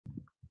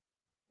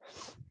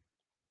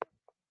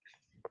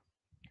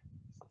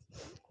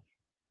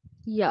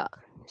Yeah.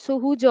 So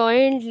who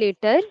joined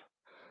later?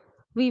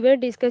 We were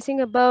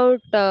discussing about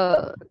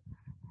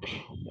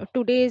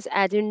today's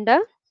agenda.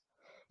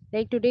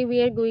 Like today,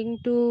 we are going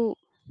to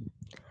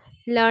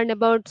learn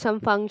about some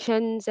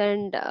functions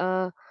and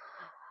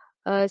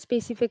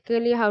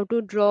specifically how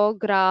to draw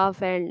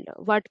graph and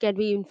what can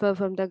we infer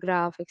from the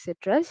graph,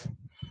 etc.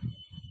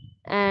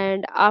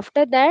 And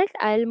after that,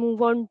 I'll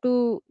move on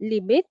to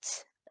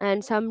limits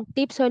and some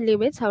tips on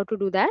limits, how to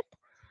do that.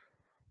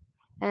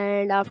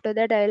 And after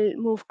that, I'll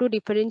move to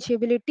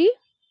differentiability.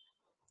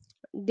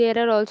 There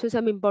are also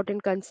some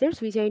important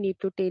concepts which I need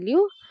to tell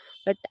you,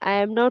 but I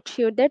am not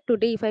sure that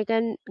today if I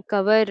can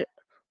cover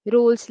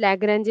rules,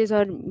 Lagrange's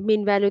or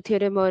mean value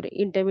theorem or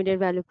intermediate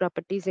value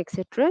properties,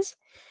 etc.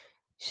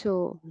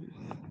 So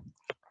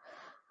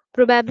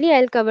probably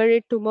I'll cover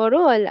it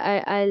tomorrow.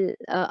 I'll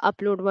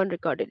upload one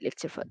recorded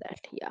lecture for that.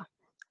 Yeah.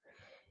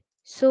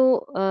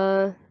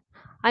 So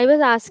I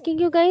was asking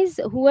you guys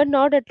who are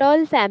not at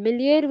all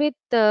familiar with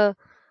the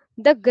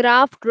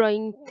graph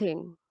drawing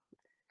thing,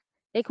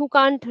 like who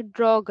can't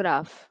draw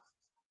graph.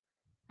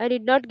 I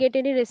did not get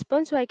any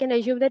response, so I can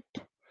assume that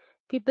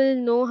people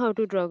know how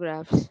to draw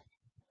graphs.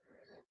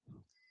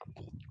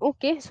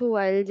 Okay, so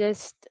I'll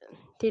just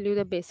tell you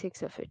the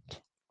basics of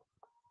it.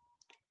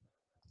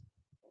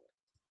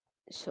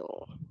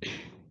 So,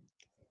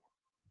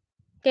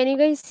 can you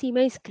guys see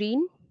my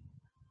screen?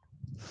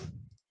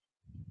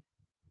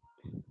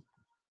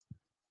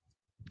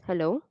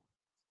 Hello?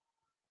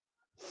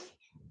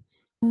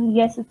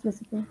 Yes, it's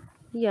visible.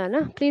 Yeah,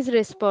 na? Please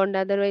respond,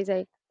 otherwise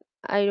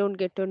I don't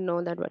get to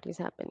know that what is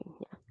happening.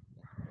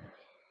 Yeah.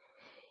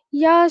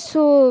 Yeah,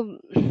 so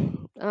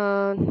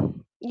uh,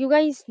 you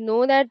guys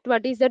know that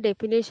what is the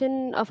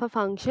definition of a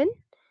function?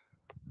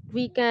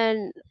 We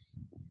can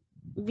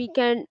we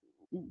can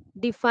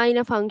define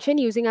a function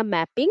using a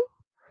mapping.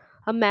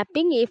 A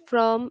mapping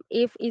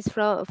if is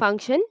from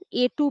function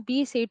a to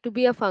b said to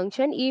be a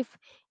function if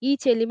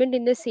each element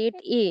in the set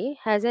A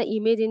has an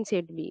image in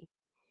set B.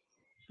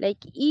 Like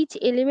each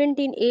element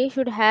in A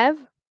should have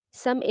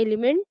some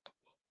element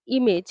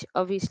image,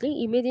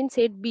 obviously image in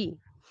set B.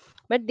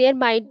 But there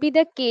might be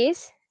the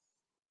case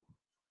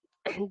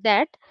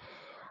that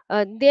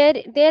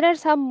there are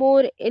some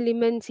more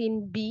elements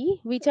in B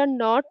which are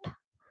not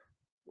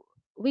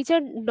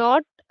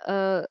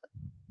uh,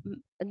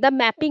 the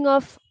mapping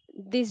of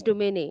this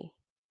domain A.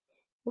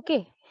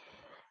 Okay,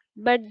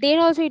 but then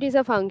also it is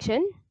a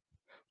function.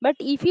 But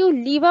if you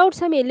leave out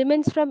some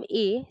elements from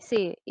A,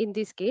 say in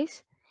this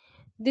case,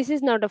 this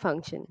is not a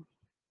function.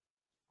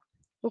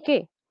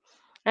 Okay,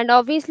 and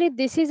obviously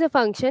this is a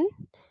function.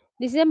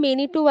 This is a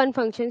many to one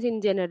functions in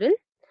general.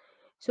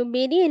 So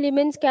many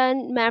elements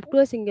can map to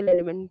a single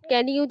element.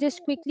 Can you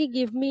just quickly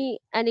give me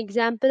an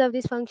example of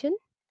this function?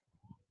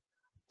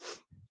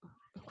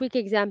 Quick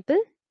example.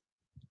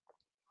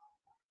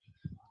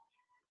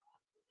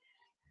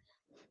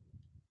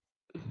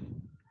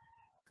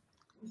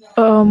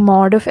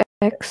 Mod of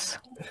x.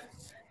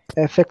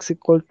 fx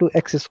equal to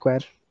x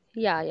square.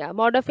 Yeah.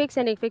 Mod of x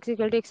and fx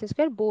equal to x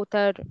square, both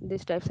are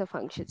these types of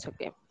functions.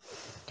 Okay.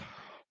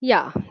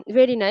 Yeah,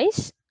 very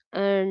nice.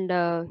 And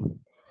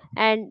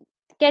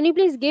can you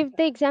please give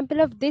the example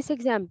of this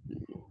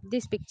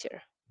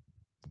picture?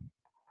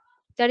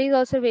 That is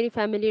also a very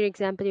familiar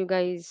example you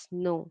guys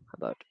know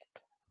about it.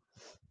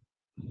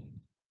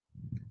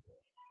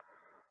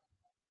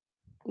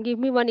 Give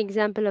me one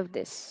example of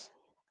this.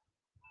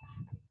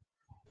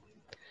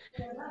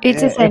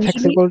 It's fx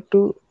essentially equal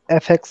to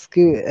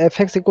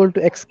fx equal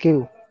to x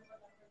cube.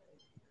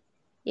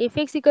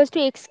 Fx equals to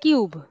x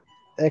cube.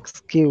 X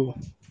cube.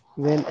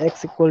 When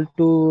x equal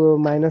to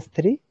minus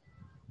 3.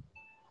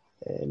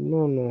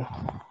 No.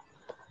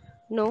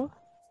 No.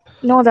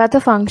 no, that's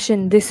a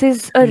function. This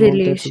is a No, that is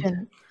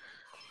relation.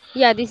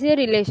 Yeah, this is a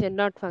relation,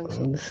 not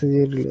function. this is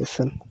a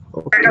relation.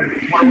 Okay.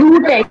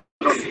 Root x.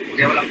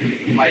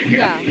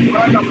 Yeah.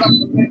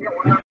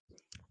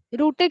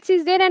 Root x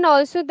is there and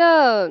also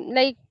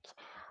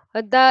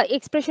the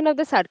expression of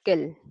the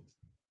circle.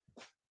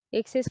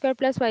 X square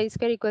plus y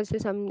square equals to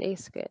some a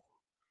square.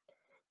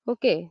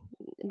 Okay.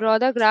 Draw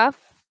the graph.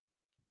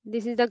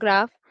 This is the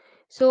graph.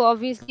 So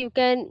obviously you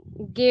can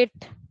get,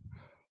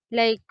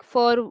 like,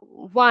 for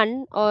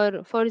 1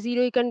 or for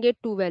 0 you can get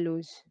two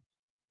values.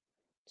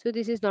 So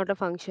this is not a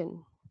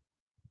function.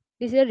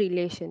 This is a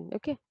relation.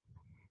 Okay.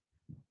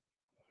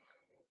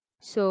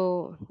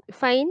 So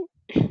fine.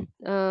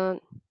 Uh,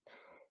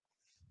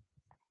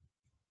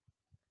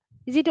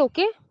 is it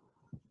okay?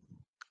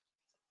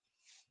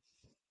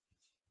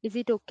 Is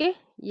it okay?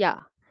 Yeah.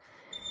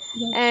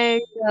 Yes.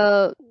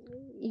 And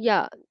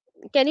yeah,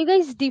 can you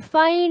guys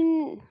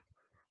define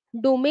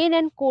domain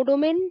and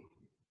codomain?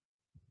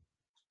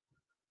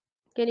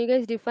 Can you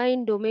guys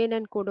define domain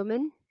and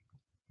codomain?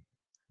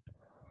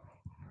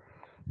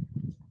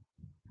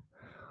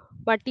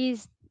 What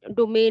is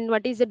domain?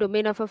 What is the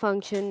domain of a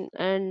function?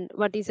 And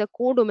what is a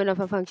codomain of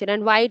a function?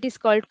 And why it is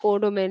called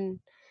codomain?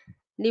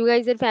 You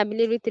guys are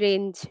familiar with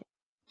range,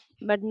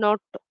 but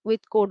not with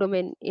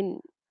codomain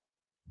in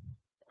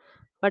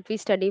what we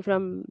study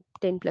from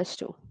 10 plus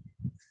 2.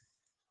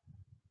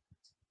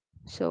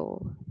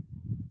 So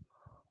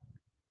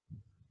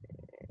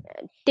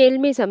tell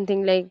me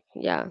something like,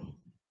 yeah,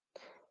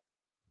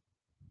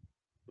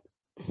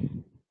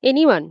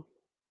 anyone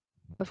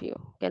of you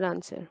can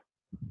answer.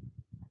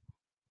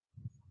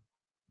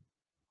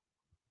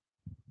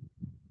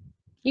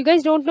 You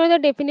guys don't know the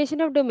definition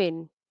of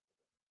domain.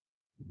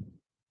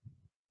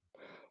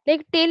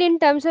 Like tell in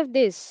terms of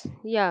this.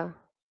 Yeah.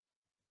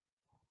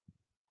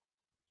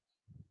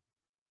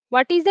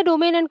 What is the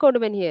domain and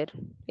codomain here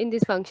in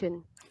this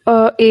function?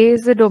 A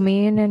is the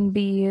domain and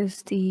B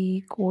is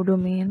the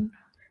codomain.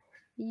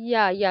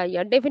 Yeah,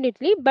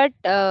 definitely. But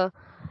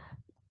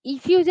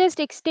if you just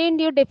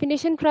extend your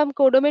definition from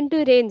codomain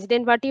to range,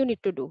 then what you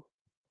need to do?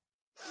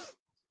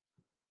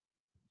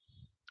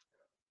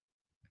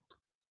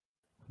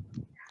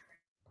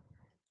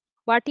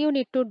 What you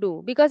need to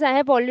do? Because I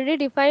have already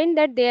defined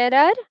that there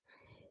are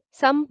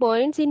some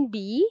points in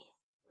B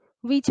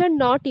which are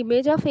not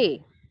image of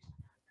A.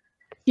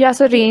 Yeah,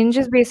 so Okay. range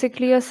is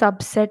basically a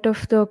subset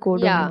of the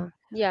codomain.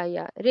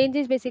 Yeah. Range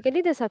is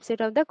basically the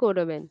subset of the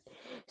codomain.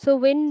 So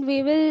when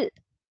we will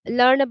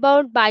learn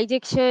about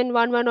bijection,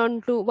 one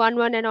on two,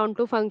 one and on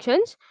two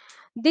functions,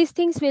 these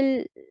things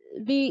will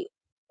be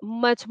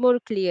much more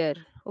clear.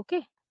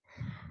 Okay.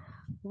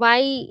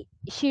 Why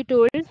she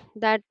told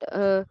that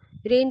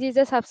range is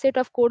a subset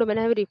of codomain?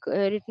 I have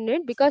written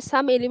it because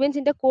some elements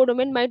in the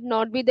codomain might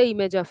not be the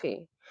image of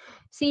A.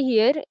 See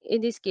here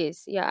in this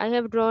case, yeah, I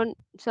have drawn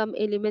some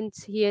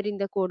elements here in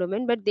the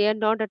codomain, but they are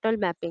not at all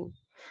mapping.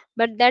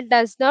 But that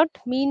does not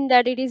mean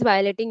that it is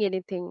violating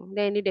anything,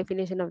 any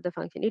definition of the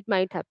function. It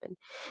might happen.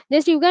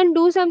 Just you can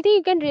do something,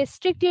 you can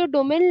restrict your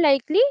domain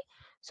likely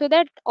so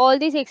that all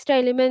these extra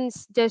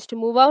elements just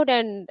move out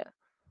and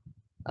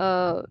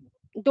uh,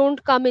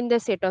 don't come in the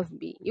set of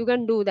B. You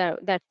can do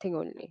that thing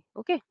only.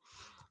 Okay.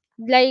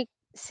 Like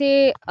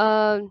say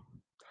I'm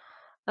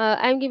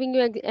giving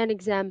you an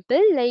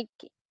example like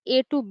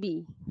A to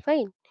B.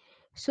 Fine.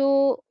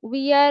 So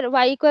we are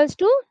y equals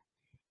to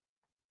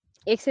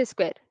x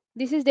square.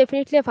 This is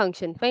definitely a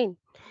function. Fine.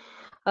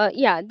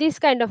 Yeah, this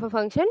kind of a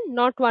function,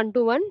 not one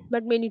to one,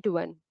 but many to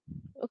one.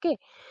 Okay.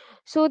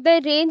 So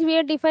the range we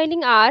are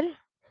defining R,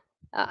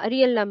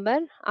 real number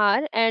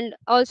R, and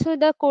also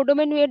the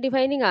codomain we are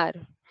defining R.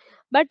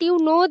 But you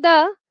know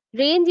the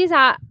range is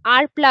R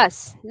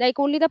plus, like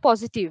only the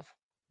positive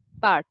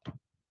part.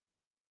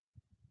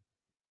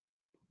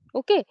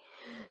 Okay.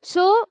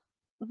 So,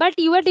 but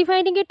you are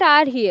defining it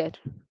R here.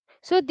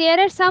 So there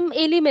are some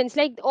elements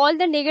like all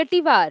the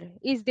negative R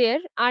is there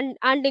and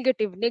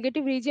negative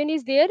region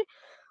is there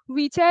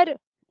which are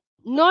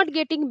not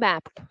getting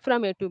mapped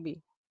from A to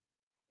B.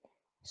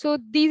 So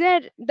these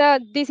are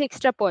these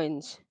extra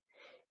points.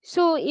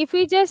 So if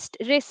we just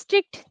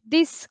restrict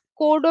this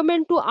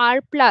codomain to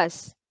R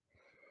plus,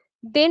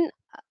 then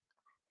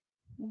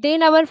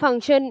our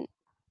function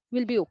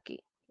will be okay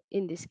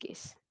in this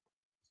case.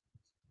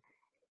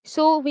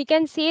 So we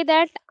can say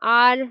that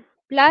R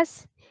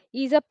plus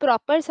is a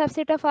proper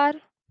subset of R.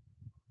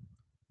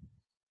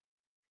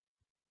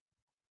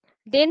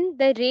 Then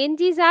the range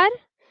is R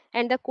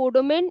and the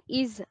codomain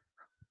is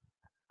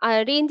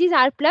range is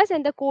R plus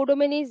and the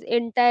codomain is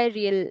entire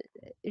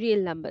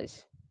real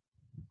numbers.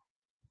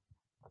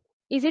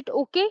 Is it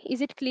okay?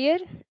 Is it clear?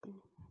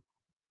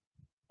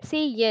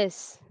 Say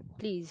yes,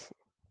 please.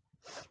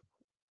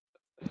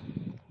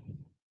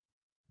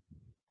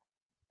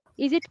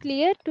 Is it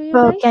clear to you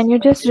Can guys? you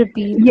just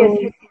repeat Yes.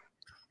 those?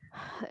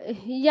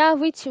 Yeah,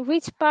 which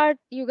part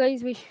you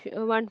guys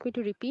want me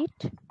to repeat?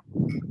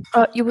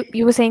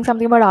 You were saying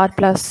something about R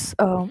plus.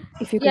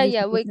 If you could just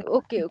Yeah. repeat Wait. it.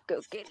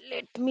 Okay.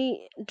 Let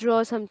me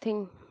draw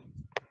something.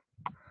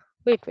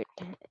 Wait.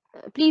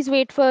 Please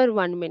wait for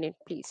 1 minute,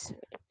 please.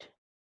 Wait.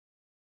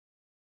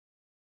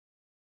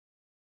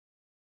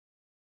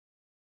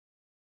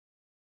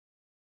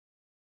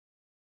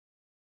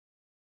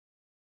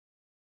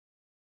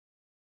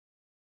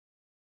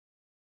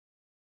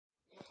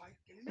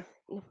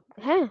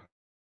 Huh?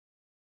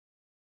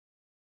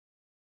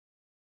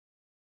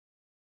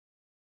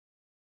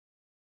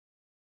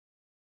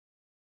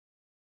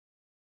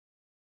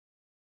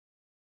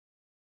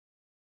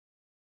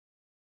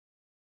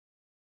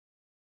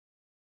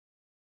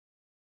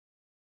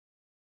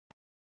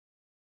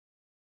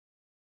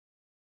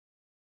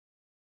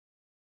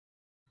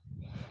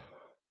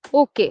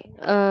 Okay.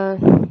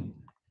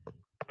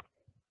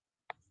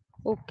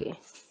 Okay.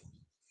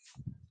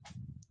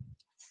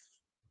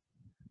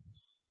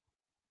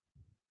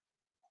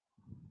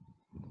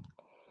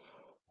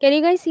 Can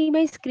you guys see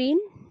my screen?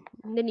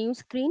 The new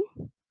screen?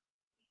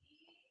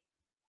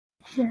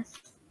 Yes.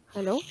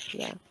 Hello?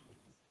 Yeah.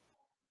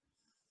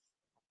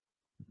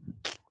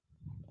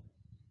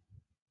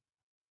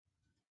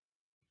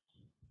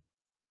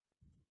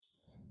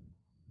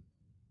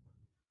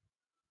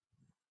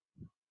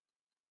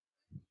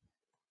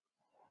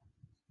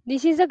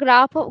 This is a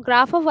graph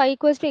of y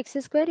equals to x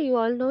square. You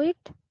all know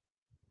it.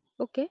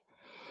 Okay.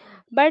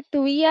 But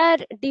we are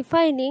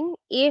defining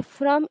a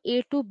from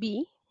A to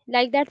B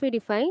like that we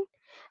define,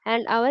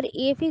 and our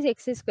f is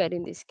x square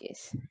in this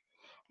case.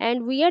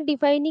 and we are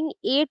defining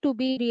A to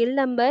be real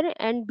number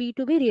and B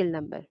to be real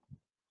number.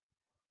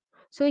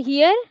 So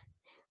here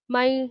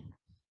my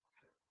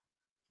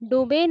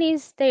domain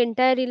is the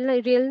entire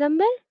real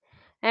number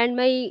and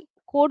my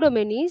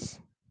codomain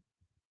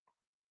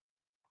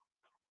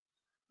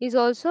is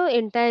also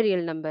entire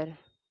real number.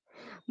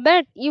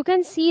 But you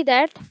can see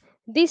that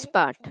this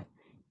part,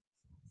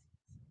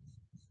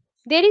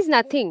 there is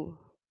nothing.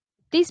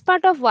 This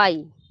part of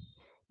y,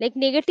 like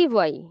negative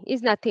y,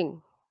 is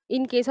nothing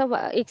in case of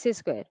x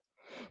square.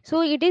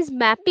 So it is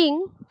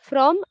mapping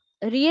from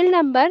real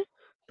number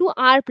to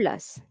r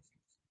plus.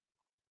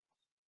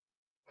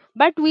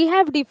 But we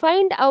have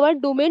defined our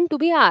domain to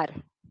be r.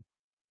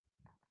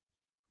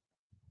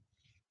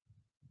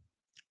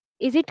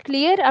 Is it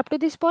clear up to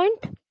this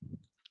point?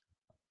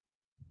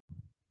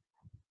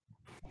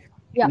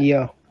 Yeah.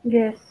 Yeah.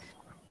 Yes.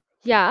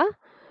 Yeah.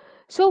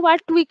 So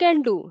what we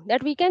can do,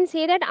 that we can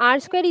say that r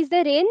square is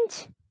the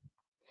range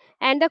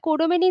and the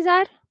codomain is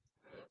r.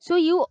 So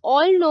you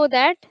all know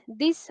that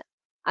this,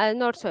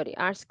 not sorry,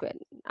 r square,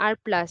 r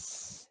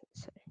plus,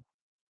 sorry,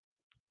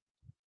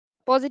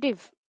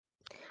 positive.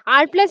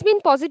 R plus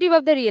means positive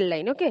of the real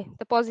line, okay?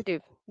 The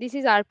positive. This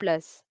is r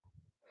plus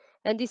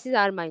and this is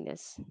r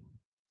minus.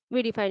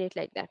 We define it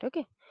like that,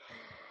 okay?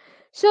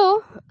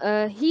 So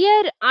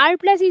here r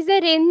plus is the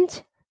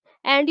range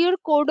and your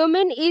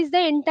codomain is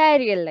the entire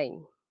real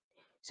line.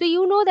 So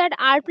you know that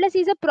r plus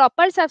is a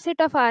proper subset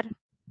of r.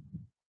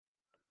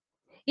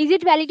 Is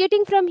it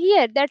validating from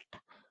here that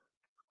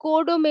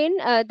codomain,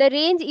 the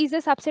range is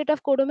a subset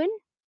of codomain?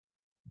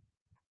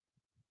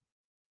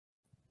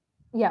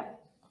 Yeah.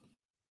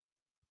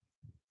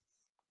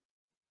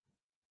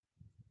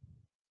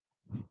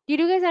 Did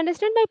you guys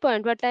understand my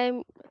point? What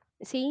I'm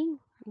saying?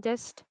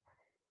 Just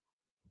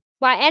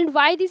why, and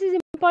why this is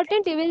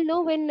important, you will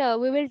know when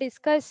we will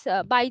discuss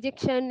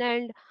bijection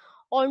and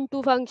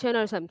onto function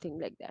or something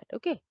like that.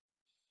 Okay,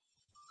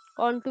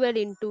 onto and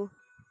into.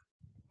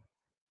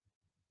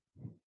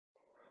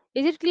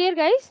 Is it clear,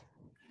 guys?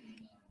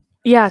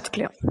 Yeah, it's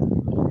clear.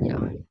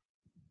 Yeah.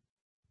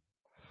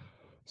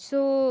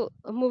 So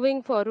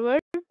moving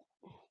forward.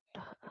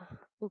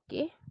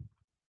 Okay.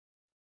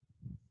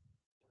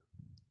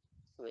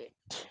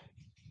 Wait.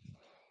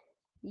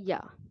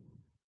 Yeah.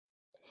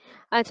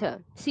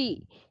 Acha.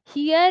 See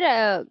here,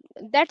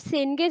 that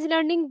Cengage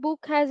learning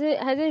book has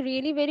a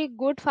really very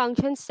good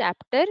functions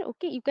chapter.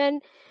 Okay,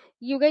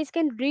 you guys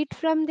can read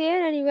from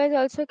there, and you guys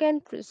also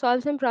can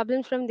solve some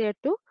problems from there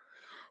too.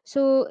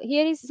 So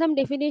here is some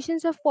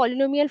definitions of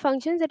polynomial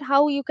functions, that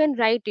how you can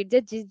write it,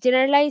 the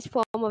generalized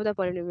form of the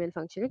polynomial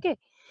function. Okay,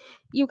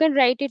 you can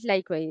write it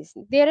likewise.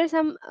 There are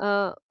some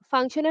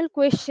functional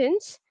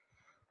questions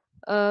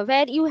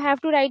where you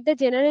have to write the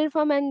general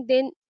form and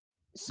then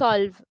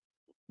solve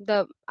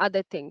the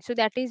other thing. So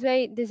that is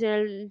why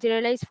the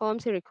generalized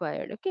forms are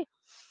required. Okay,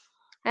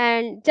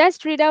 and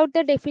just read out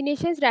the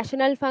definitions: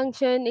 rational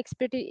function,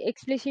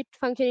 explicit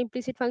function,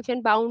 implicit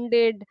function,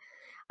 bounded,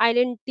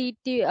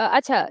 identity.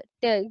 Acha,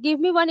 give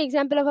me one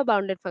example of a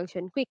bounded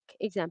function. Quick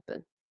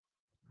example.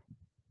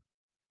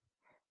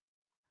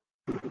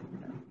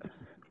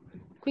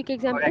 Quick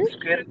example. X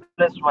square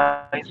plus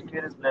y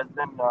square is less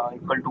than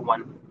equal to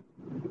 1.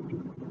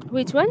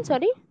 Which one?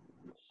 Sorry.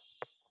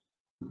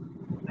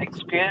 X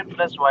square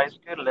plus y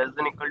square less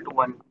than equal to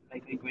 1,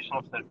 like the equation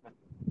of circle.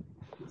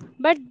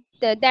 But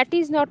that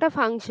is not a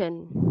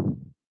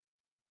function.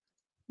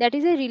 That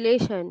is a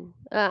relation.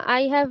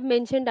 I have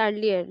mentioned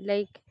earlier.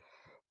 Like,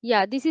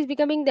 yeah, this is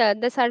becoming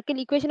the circle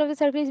equation of the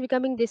circle is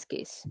becoming this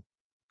case.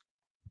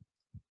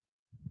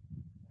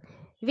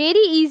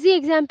 Very easy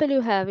example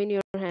you have in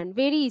your hand.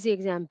 Very easy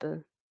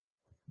example.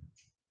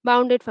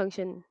 Bounded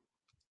function.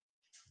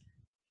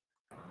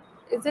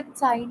 Is it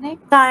sin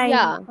x? Sine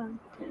Yeah,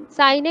 function.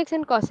 sin x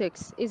and cos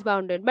x is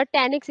bounded, but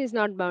tan x is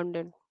not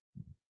bounded.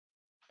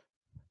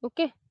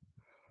 Okay.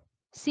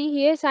 See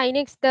here, sin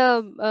x,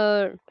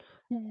 the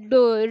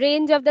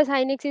range of the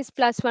sin x is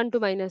 +1 to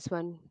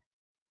 -1.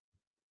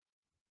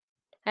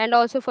 And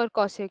also for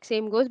cos x,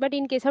 same goes. But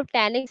in case of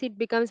tan x, it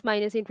becomes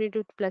 -infinity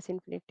to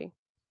 +infinity.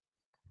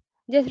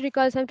 Just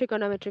recall some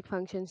trigonometric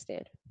functions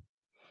there.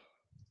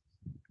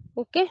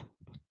 Okay.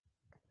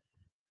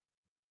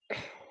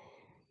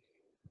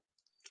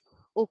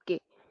 Okay.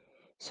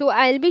 So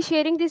I'll be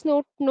sharing these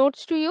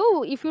notes to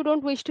you. If you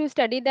don't wish to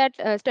study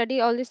that,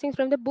 study all these things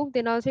from the book,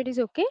 then also it is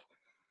okay.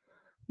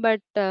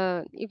 But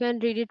you can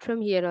read it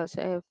from here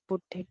also. I have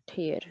put it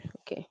here.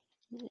 Okay.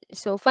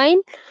 So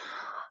fine.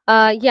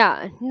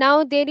 Yeah,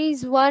 now there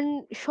is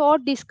one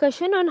short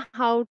discussion on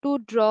how to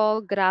draw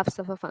graphs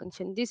of a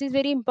function. This is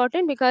very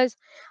important because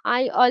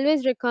I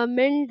always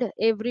recommend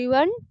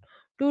everyone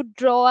to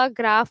draw a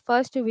graph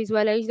first to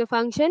visualize the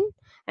function,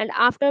 and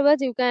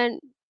afterwards you can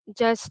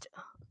just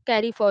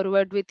carry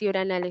forward with your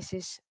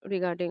analysis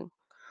regarding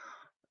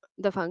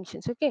the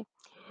functions. Okay,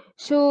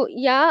 so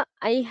yeah,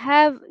 I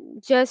have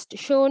just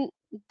shown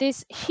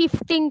this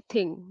shifting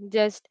thing,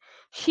 just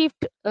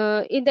shift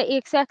in the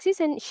x-axis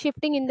and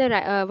shifting in the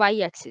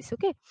y-axis.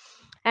 Okay,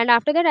 and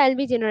after that I'll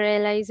be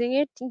generalizing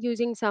it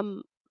using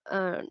some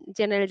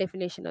general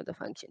definition of the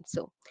function.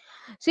 So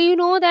you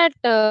know that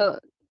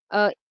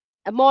uh,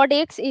 mod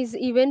x is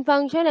even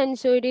function, and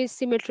so it is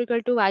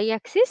symmetrical to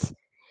y-axis,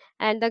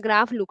 and the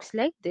graph looks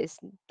like this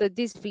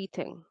v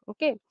thing.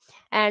 Okay,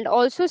 and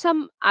also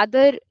some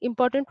other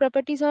important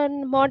properties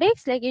on mod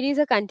x, like it is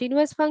a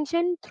continuous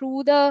function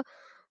through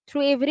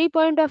every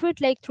point of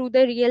it, like through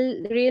the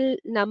real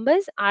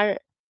numbers are,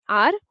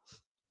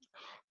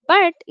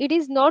 but it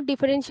is not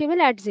differentiable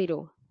at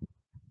 0.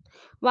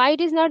 Why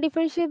it is not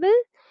differentiable?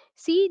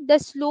 See, the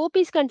slope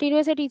is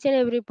continuous at each and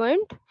every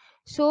point.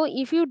 So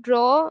if you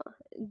draw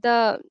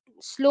the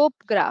slope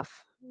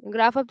graph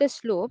of the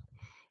slope,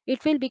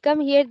 it will become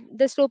here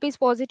the slope is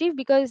positive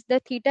because the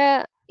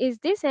theta is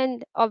this,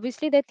 and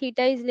obviously the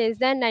theta is less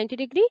than 90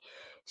 degree.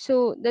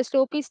 So the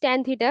slope is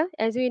tan theta,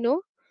 as we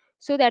know.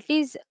 So that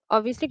is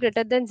obviously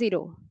greater than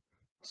 0.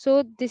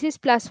 So this is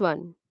plus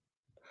 1,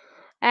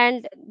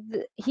 and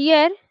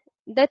here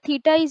the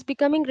theta is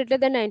becoming greater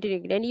than 90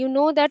 degree, and you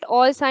know that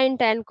all sine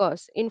tan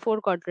cos in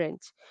 4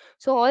 quadrants.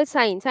 So all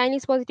sine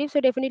is positive, so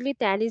definitely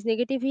tan is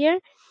negative here.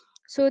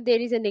 So there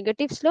is a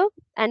negative slope,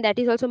 and that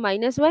is also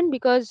minus 1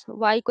 because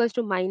y equals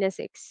to minus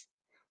x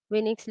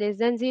when x less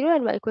than 0,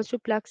 and y equals to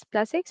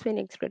plus x when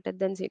x greater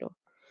than 0.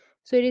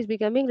 So it is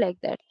becoming like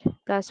that,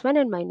 plus 1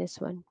 and minus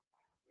 1.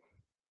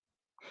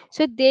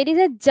 So there is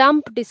a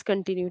jump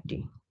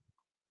discontinuity.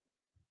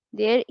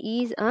 There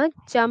is a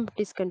jump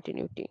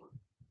discontinuity.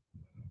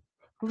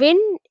 When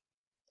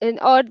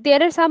or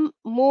there are some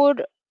more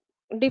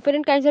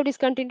different kinds of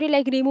discontinuity,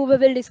 like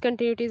removable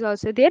discontinuity is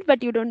also there,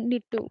 but you don't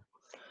need to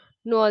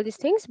know all these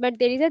things. But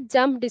there is a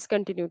jump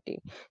discontinuity,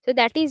 so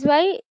that is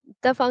why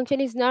the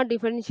function is not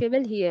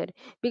differentiable here,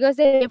 because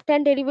the left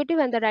hand derivative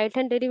and the right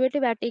hand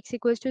derivative at x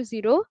equals to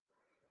 0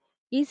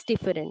 is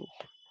different.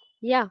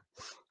 Yeah,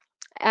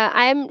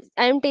 I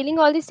am telling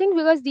all these things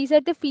because these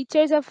are the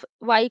features of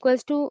y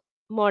equals to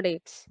mod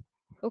x.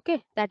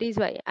 Okay, that is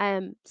why I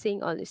am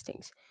saying all these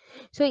things.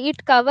 So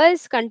it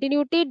covers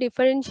continuity,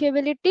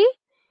 differentiability,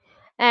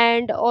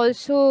 and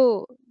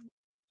also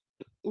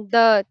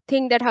the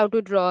thing that how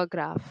to draw a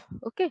graph.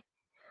 Okay,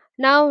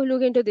 now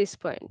look into this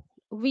point.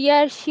 We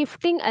are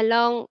shifting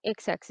along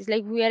x axis,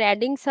 like we are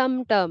adding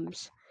some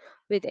terms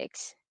with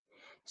x.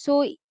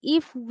 So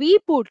if we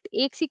put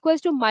x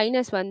equals to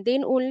minus 1,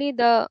 then only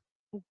the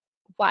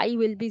y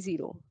will be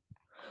 0.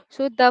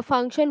 So the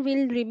function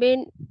will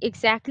remain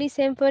exactly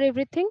same for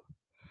everything,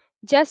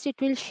 just it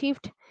will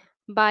shift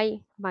by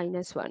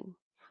minus 1.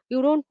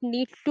 You don't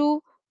need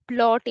to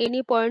plot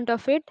any point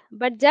of it,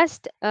 but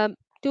just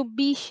to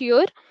be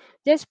sure,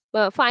 just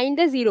find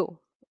the 0.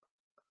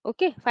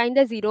 Okay, find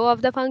the 0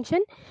 of the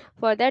function.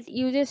 For that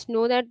you just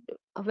know that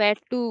where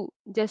to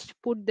just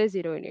put the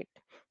 0 in it.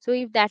 So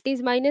if that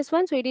is minus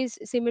 1, so it is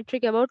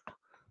symmetric about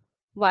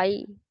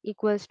y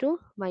equals to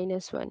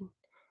minus 1.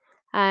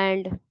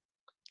 And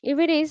if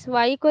it is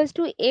y equals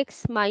to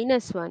x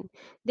minus 1,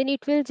 then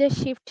it will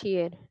just shift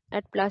here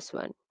at plus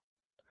 1.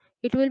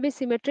 It will be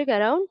symmetric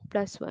around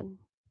plus 1.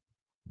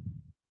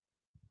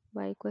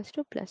 Y equals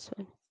to plus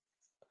 1.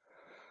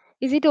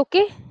 Is it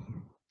okay?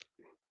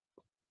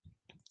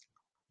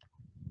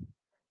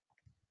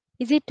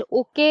 Is it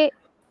okay?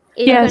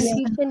 Any Yes. Yes.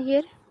 confusion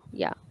here?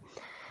 Yeah.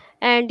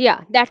 And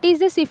yeah, that is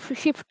the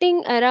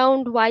shifting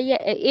around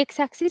x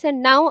axis,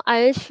 and now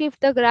I'll shift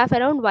the graph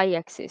around y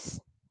axis.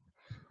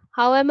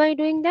 How am I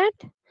doing that?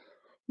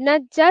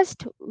 Not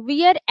just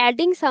we are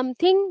adding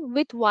something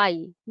with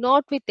y,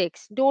 not with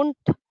x. Don't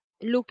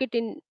look it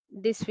in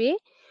this way.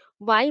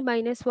 Y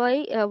minus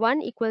y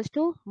 1 equals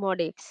to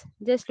mod x.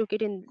 Just look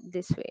it in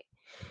this way.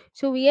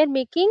 So we are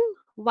making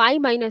y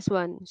minus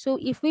 1. So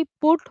if we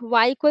put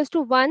y equals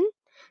to 1,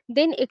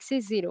 then x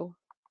is 0.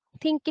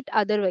 Think it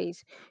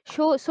otherwise.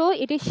 So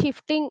it is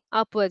shifting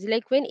upwards.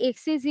 Like when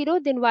x is 0,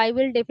 then y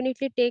will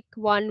definitely take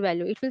 1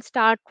 value. It will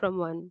start from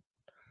 1.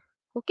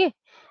 Okay.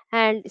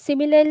 And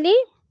similarly,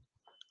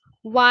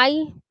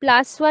 y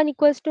plus 1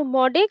 equals to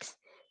mod x,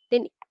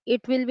 then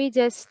it will be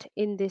just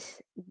in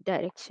this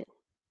direction.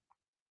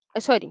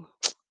 Sorry,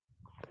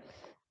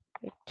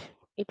 it,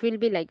 it will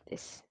be like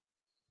this.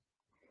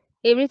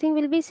 Everything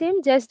will be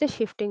same, just the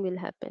shifting will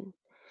happen.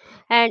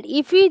 And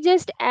if we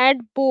just add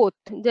both,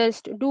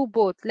 just do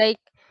both, like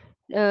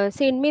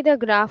send me the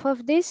graph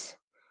of this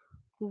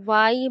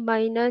y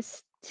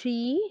minus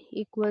 3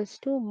 equals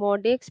to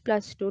mod x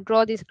plus 2.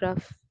 Draw this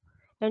graph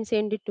and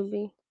send it to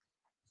me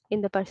in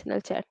the personal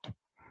chat.